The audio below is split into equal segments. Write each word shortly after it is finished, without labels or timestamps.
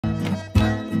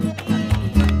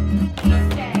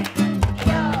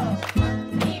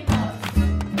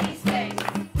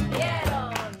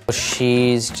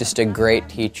She's just a great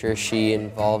teacher. She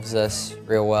involves us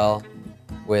real well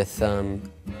with,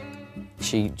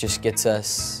 she just gets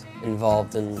us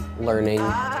involved in learning. All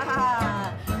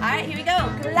right, here we go.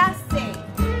 Clase.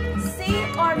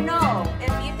 Sí or no,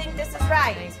 if you think this is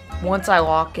right. Once I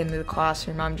walk into the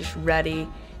classroom, I'm just ready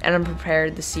and I'm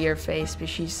prepared to see her face, but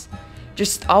she's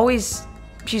always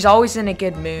in a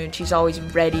good mood. She's always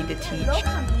ready to teach.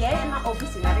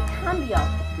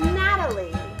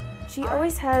 Natalie. She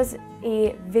always has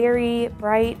a very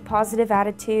bright, positive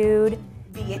attitude.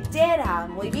 Billetera.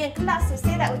 Muy bien, clase.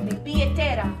 Say that with me.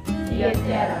 Billetera.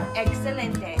 Billetera.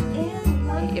 Excelente.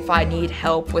 If I need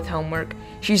help with homework,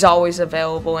 she's always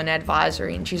available in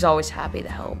advisory and she's always happy to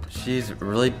help. She's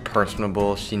really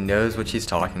personable. She knows what she's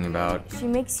talking about. She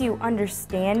makes you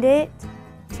understand it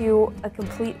to a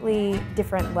completely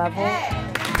different level. Hey.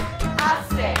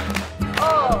 Hace.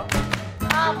 Oh.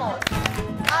 Vamos.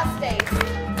 Haces.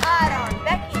 Aaron.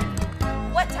 Becky.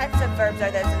 What types of verbs are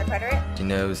those in the preterite? She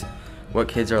knows what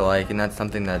kids are like, and that's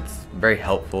something that's very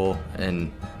helpful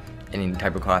in any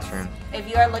type of classroom. If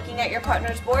you are looking at your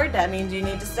partner's board, that means you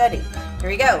need to study. Here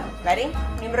we go. Ready?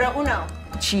 Número uno.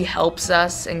 She helps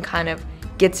us and kind of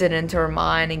gets it into her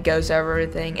mind and goes over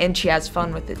everything, and she has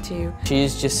fun with it too. She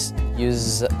just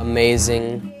uses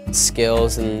amazing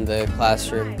skills in the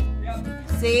classroom.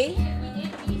 See?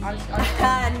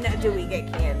 Do we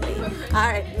get candy? All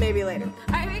right, maybe later.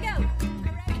 All right, here we go.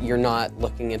 You're not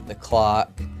looking at the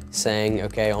clock saying,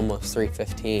 okay, almost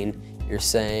 3:15. You're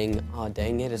saying, oh,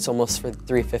 dang it, it's almost for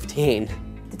 3:15.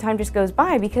 The time just goes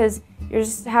by because you're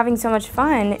just having so much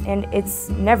fun and it's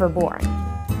never boring.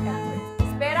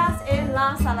 Esperas en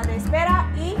la sala de espera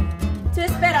y tú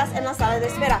esperas en la sala de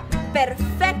espera.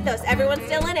 Perfectos. Everyone's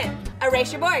still in it.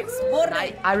 Erase your boards.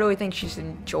 I really think she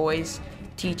enjoys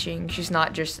teaching. She's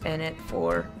not just in it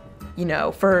for,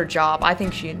 for her job. I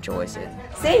think she enjoys it.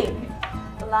 Sí.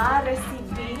 La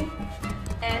recibí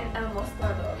en el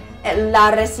mostrador.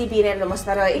 La recibí en el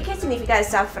mostrador. ¿Y qué significa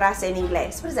esa frase en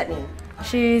inglés? What does that mean?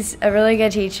 She's a really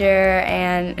good teacher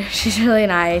and she's really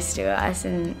nice to us,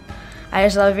 and I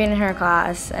just love being in her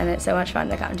class and it's so much fun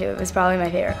to come to. It was probably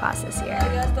my favorite class this year.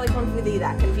 Yo estoy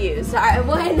confundida, confused. All right,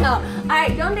 bueno. All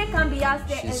right, ¿dónde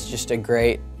cambiaste? She's just a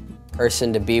great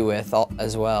person to be with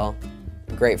as well.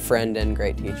 Great friend and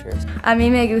great teacher. A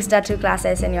mí me gusta tu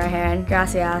clase, señor Herron.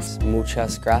 Gracias.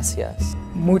 Muchas gracias.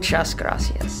 Muchas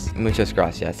gracias. Muchas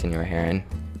gracias, Señor Herron.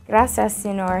 Gracias,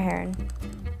 Señor Herron,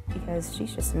 because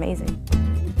she's just amazing.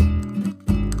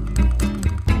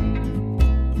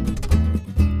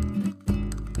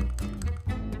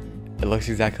 It looks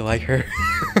exactly like her.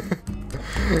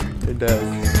 It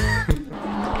does.